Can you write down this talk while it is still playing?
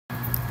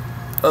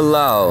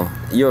Allow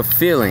your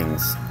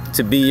feelings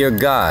to be your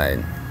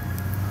guide.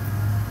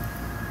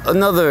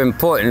 Another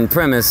important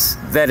premise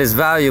that is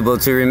valuable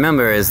to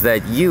remember is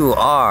that you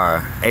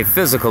are a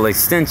physical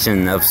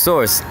extension of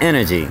source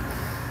energy,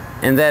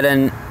 and that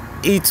an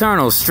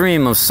eternal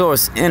stream of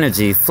source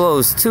energy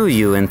flows to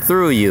you and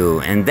through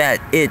you, and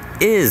that it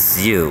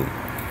is you.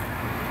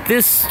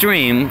 This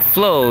stream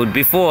flowed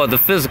before the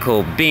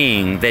physical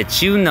being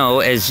that you know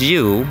as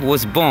you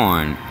was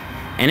born,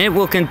 and it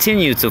will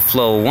continue to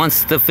flow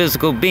once the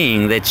physical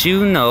being that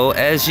you know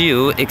as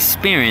you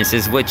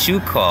experiences what you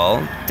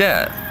call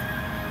death.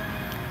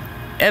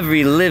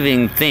 Every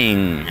living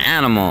thing,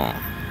 animal,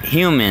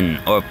 human,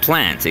 or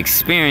plant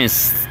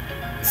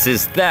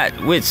experiences that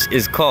which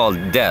is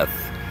called death,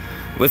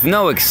 with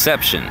no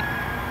exception.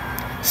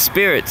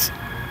 Spirit,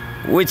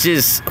 which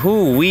is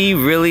who we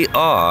really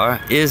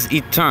are, is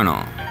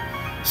eternal.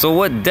 So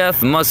what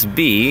death must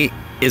be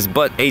is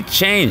but a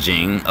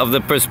changing of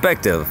the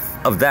perspective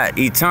of that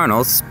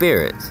eternal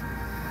spirit.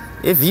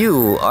 If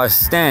you are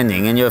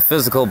standing in your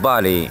physical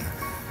body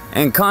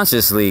and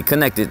consciously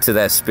connected to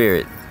that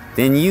spirit,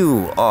 then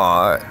you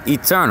are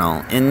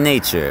eternal in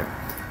nature,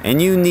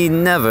 and you need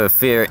never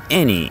fear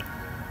any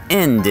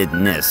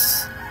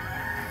endedness,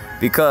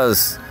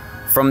 because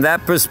from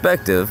that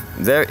perspective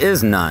there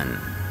is none.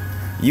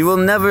 You will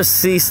never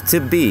cease to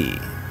be,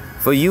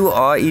 for you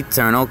are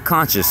eternal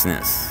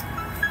consciousness.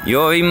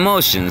 Your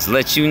emotions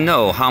let you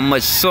know how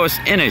much source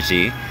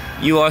energy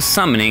you are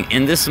summoning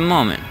in this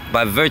moment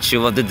by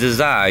virtue of the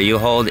desire you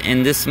hold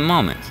in this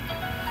moment.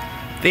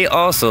 They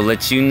also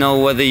let you know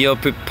whether your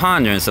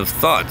preponderance of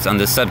thoughts on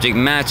the subject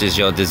matches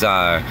your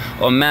desire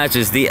or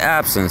matches the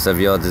absence of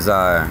your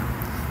desire.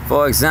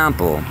 For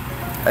example,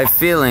 a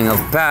feeling of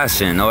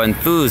passion or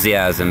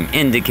enthusiasm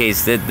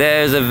indicates that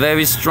there is a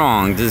very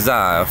strong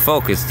desire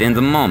focused in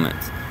the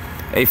moment.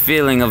 A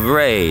feeling of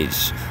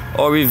rage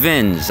or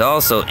revenge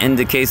also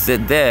indicates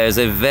that there is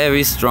a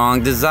very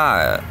strong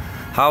desire.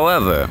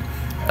 However,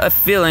 a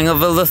feeling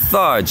of a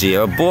lethargy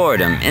or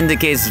boredom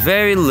indicates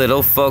very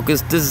little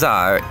focused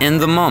desire in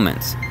the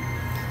moment.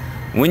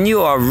 When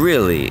you are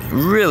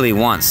really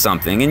want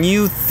something and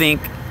you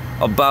think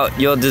about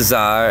your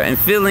desire and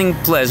feeling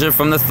pleasure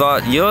from the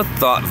thought, your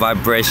thought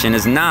vibration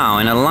is now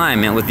in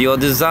alignment with your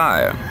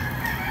desire.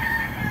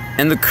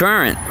 And the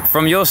current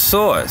from your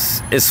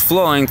source is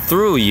flowing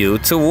through you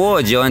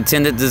toward your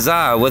intended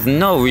desire with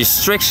no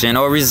restriction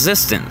or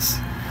resistance.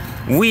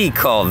 We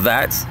call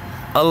that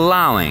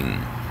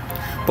allowing.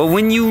 But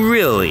when you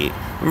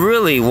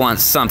really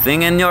want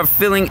something and you're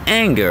feeling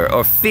anger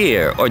or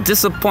fear or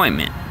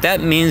disappointment,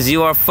 that means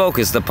you are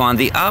focused upon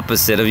the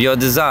opposite of your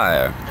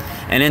desire.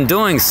 And in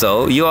doing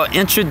so, you are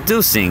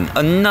introducing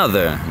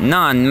another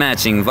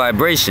non-matching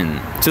vibration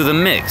to the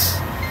mix.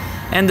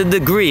 And the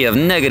degree of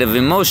negative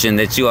emotion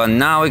that you are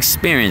now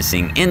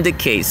experiencing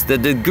indicates the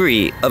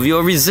degree of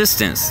your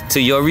resistance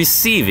to your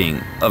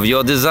receiving of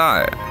your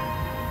desire.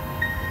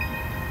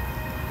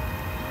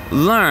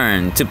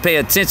 Learn to pay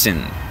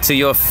attention to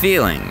your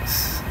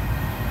feelings.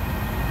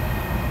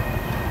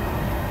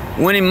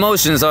 When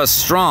emotions are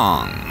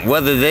strong,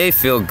 whether they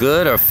feel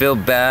good or feel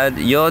bad,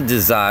 your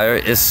desire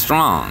is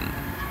strong.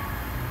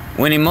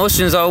 When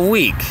emotions are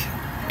weak,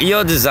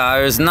 your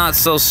desire is not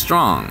so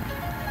strong.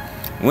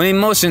 When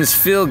emotions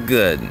feel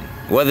good,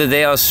 whether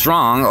they are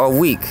strong or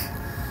weak,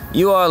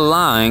 you are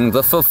allowing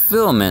the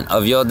fulfillment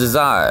of your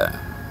desire.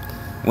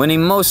 When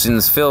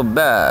emotions feel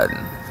bad,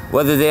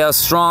 whether they are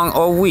strong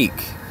or weak,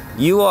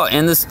 you are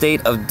in the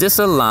state of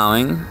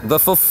disallowing the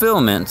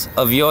fulfillment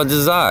of your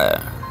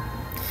desire.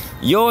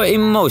 Your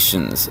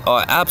emotions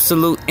are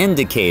absolute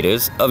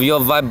indicators of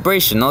your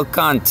vibrational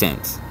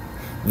content.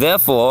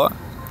 Therefore,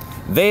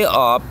 they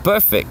are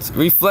perfect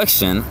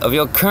reflection of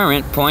your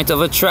current point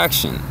of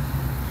attraction.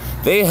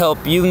 They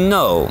help you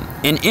know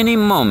in any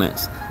moment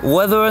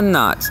whether or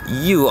not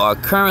you are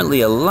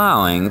currently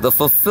allowing the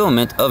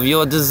fulfillment of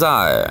your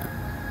desire.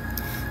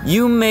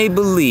 You may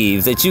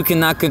believe that you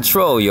cannot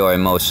control your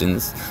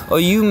emotions, or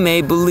you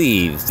may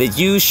believe that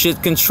you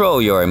should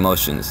control your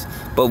emotions,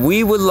 but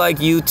we would like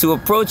you to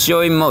approach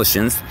your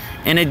emotions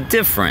in a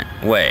different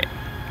way.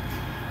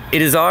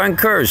 It is our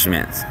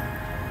encouragement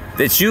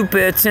that you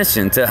pay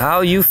attention to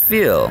how you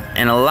feel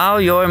and allow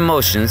your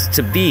emotions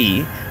to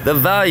be the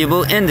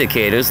valuable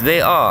indicators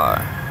they are.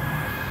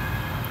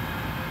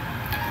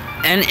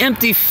 An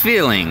empty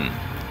feeling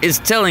is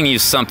telling you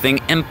something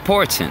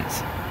important.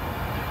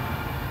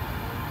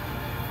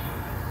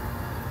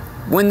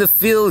 When the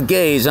fuel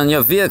gauge on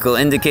your vehicle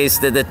indicates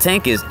that the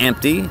tank is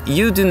empty,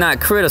 you do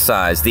not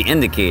criticize the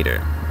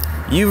indicator.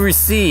 You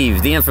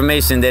receive the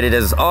information that it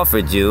has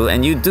offered you,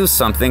 and you do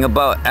something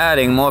about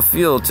adding more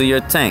fuel to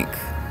your tank.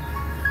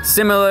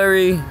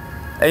 Similarly,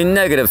 a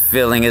negative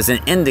feeling is an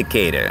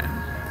indicator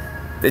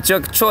that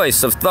your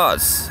choice of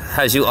thoughts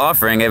has you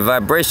offering a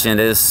vibration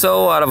that is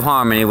so out of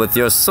harmony with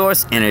your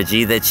source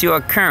energy that you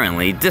are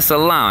currently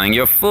disallowing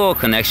your full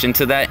connection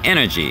to that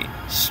energy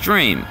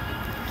stream.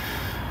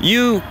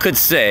 You could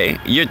say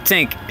your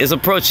tank is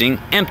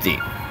approaching empty.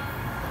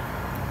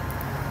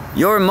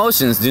 Your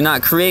emotions do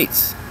not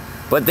create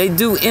but they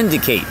do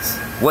indicate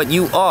what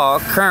you are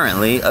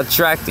currently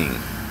attracting.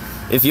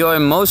 If your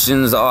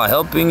emotions are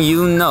helping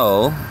you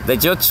know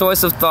that your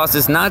choice of thoughts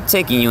is not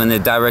taking you in the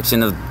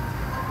direction of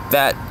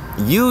that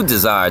you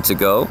desire to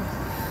go,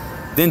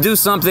 then do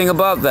something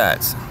about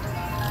that.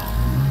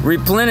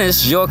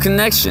 Replenish your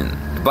connection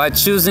by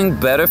choosing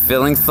better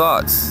feeling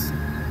thoughts.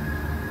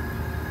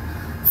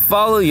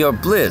 Follow your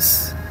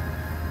bliss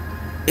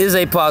is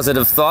a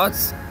positive thought,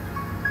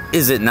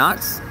 is it not?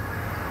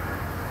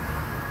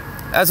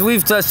 As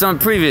we've touched on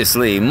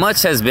previously,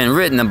 much has been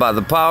written about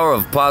the power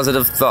of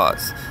positive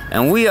thoughts,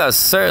 and we are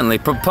certainly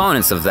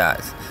proponents of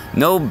that.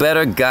 No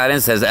better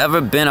guidance has ever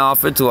been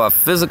offered to our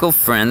physical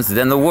friends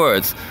than the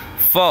words,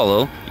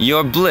 "Follow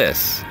your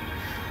bliss."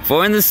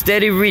 For in the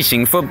steady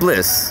reaching for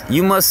bliss,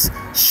 you must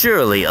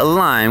surely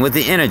align with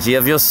the energy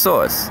of your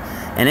source,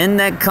 and in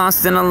that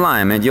constant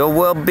alignment, your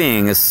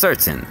well-being is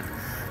certain.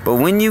 But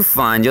when you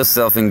find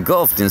yourself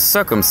engulfed in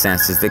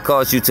circumstances that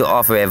cause you to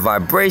offer a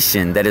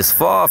vibration that is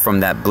far from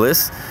that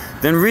bliss,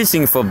 then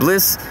reaching for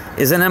bliss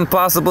is an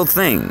impossible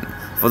thing,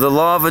 for the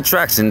law of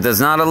attraction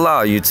does not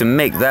allow you to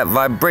make that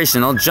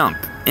vibrational jump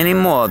any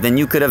more than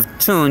you could have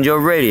tuned your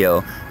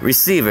radio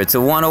receiver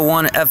to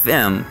 101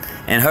 FM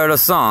and heard a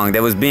song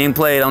that was being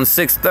played on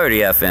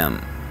 630 FM.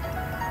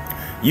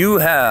 You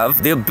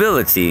have the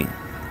ability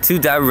to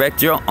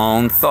direct your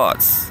own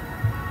thoughts.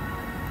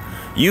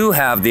 You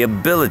have the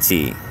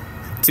ability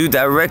to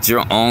direct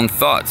your own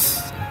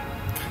thoughts.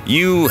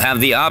 You have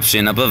the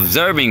option of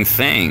observing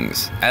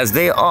things as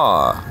they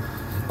are,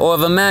 or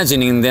of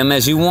imagining them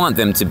as you want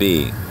them to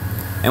be.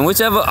 And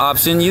whichever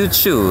option you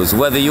choose,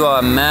 whether you are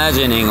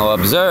imagining or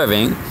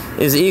observing,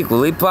 is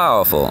equally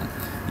powerful.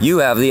 You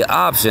have the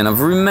option of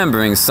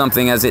remembering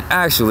something as it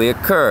actually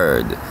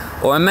occurred,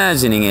 or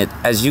imagining it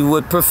as you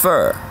would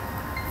prefer.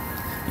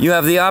 You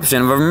have the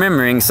option of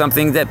remembering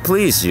something that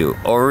pleased you,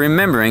 or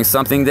remembering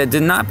something that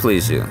did not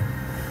please you.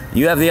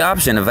 You have the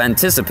option of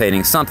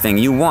anticipating something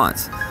you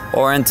want,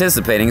 or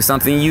anticipating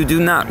something you do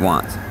not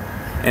want.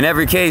 In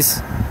every case,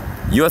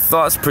 your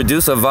thoughts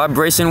produce a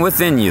vibration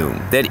within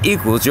you that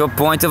equals your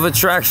point of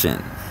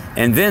attraction,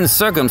 and then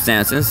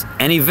circumstances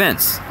and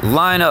events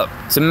line up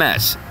to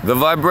match the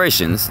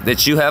vibrations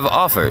that you have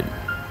offered.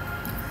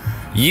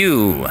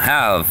 You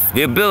have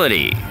the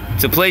ability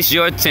to place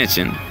your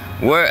attention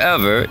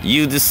wherever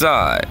you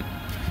decide.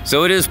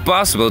 So it is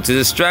possible to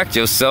distract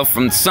yourself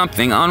from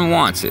something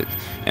unwanted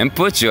and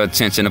put your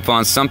attention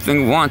upon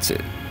something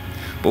wanted.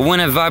 But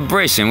when a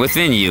vibration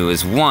within you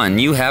is one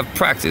you have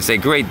practiced a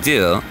great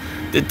deal,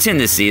 the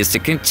tendency is to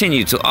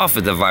continue to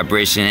offer the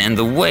vibration in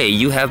the way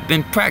you have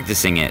been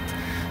practicing it,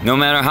 no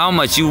matter how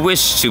much you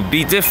wish to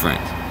be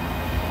different.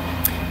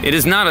 It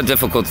is not a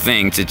difficult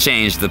thing to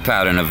change the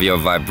pattern of your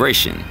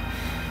vibration,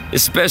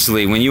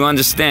 especially when you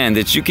understand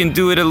that you can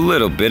do it a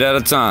little bit at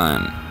a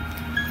time.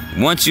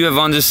 Once you have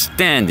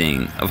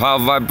understanding of how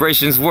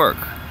vibrations work,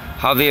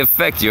 how they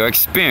affect your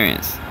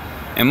experience,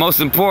 and most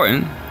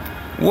important,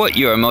 what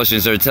your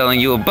emotions are telling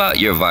you about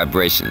your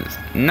vibrations,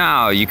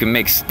 now you can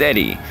make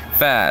steady,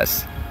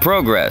 fast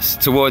progress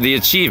toward the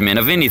achievement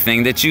of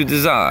anything that you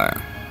desire.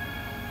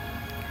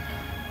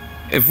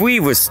 If we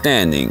were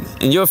standing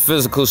in your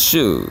physical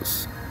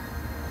shoes,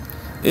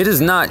 it is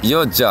not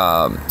your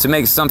job to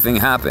make something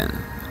happen.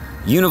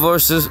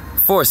 Universal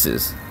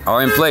forces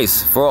are in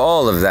place for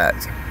all of that.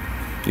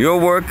 Your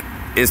work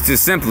is to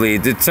simply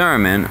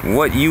determine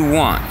what you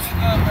want.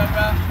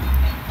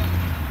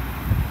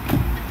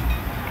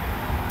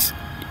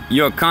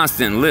 Your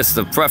constant list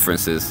of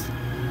preferences,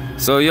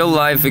 so your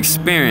life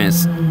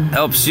experience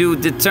helps you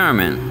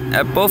determine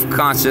at both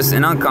conscious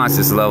and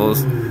unconscious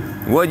levels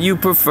what you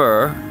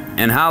prefer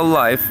and how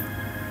life,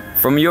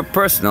 from your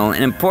personal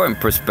and important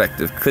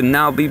perspective, could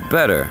now be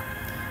better.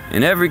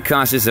 And every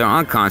conscious or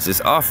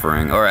unconscious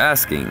offering or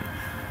asking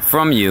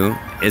from you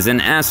is an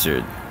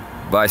answered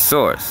by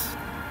Source.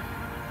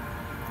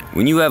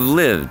 When you have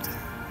lived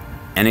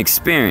an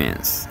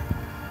experience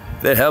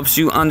that helps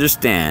you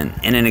understand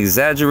in an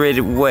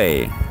exaggerated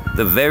way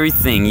the very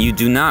thing you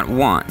do not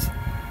want,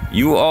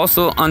 you will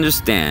also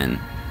understand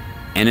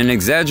in an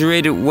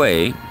exaggerated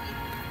way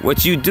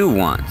what you do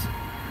want.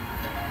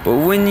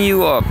 But when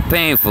you are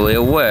painfully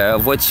aware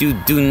of what you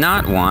do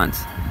not want,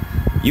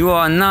 you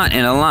are not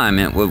in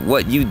alignment with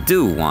what you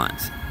do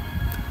want.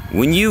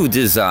 When you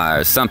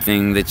desire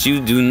something that you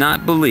do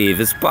not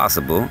believe is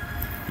possible,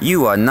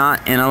 you are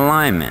not in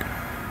alignment.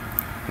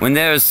 When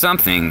there is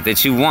something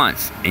that you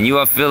want and you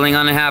are feeling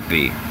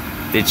unhappy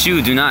that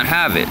you do not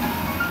have it,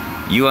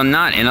 you are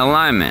not in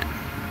alignment.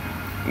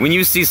 When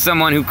you see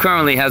someone who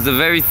currently has the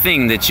very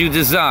thing that you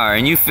desire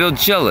and you feel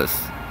jealous,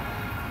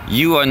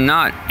 you are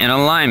not in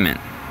alignment.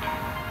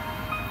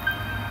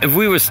 If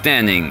we were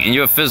standing in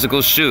your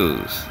physical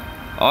shoes,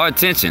 our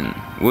attention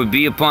would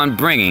be upon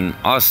bringing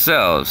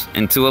ourselves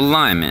into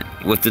alignment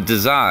with the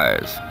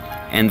desires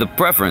and the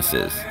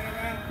preferences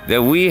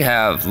that we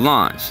have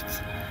launched.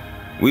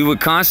 We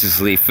would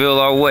consciously feel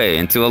our way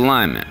into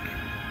alignment.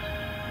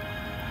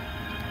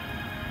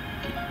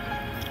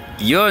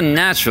 Your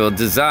natural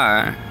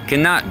desire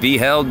cannot be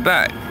held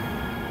back.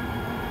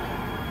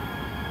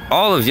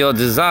 All of your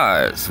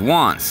desires,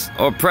 wants,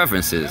 or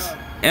preferences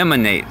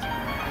emanate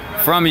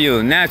from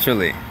you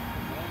naturally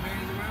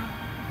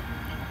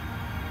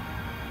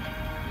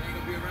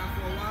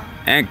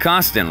and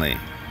constantly.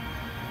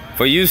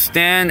 For you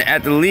stand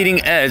at the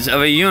leading edge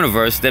of a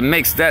universe that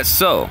makes that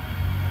so.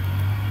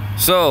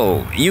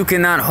 So you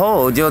cannot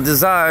hold your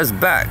desires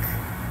back.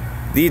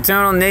 The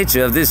eternal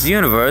nature of this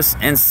universe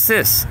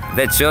insists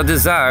that your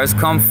desires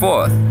come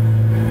forth.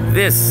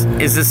 This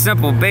is the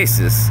simple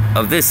basis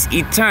of this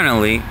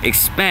eternally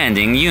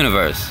expanding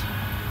universe.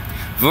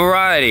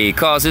 Variety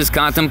causes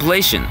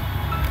contemplation.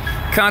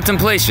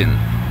 Contemplation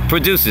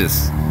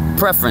produces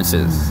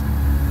preferences.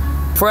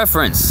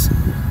 Preference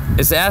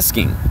is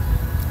asking.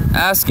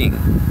 Asking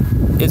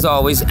is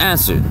always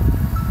answered.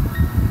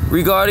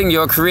 Regarding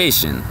your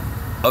creation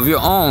of your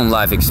own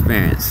life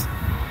experience,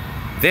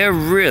 there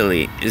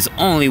really is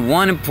only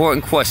one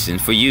important question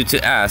for you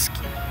to ask.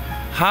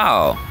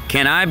 How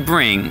can I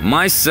bring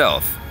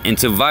myself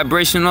into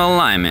vibrational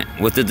alignment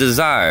with the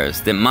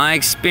desires that my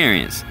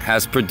experience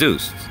has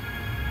produced?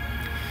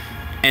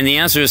 And the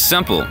answer is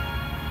simple.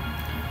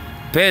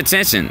 Pay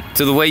attention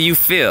to the way you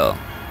feel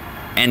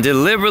and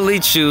deliberately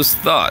choose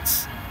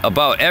thoughts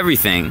about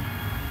everything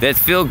that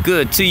feel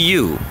good to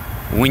you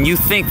when you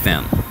think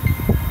them.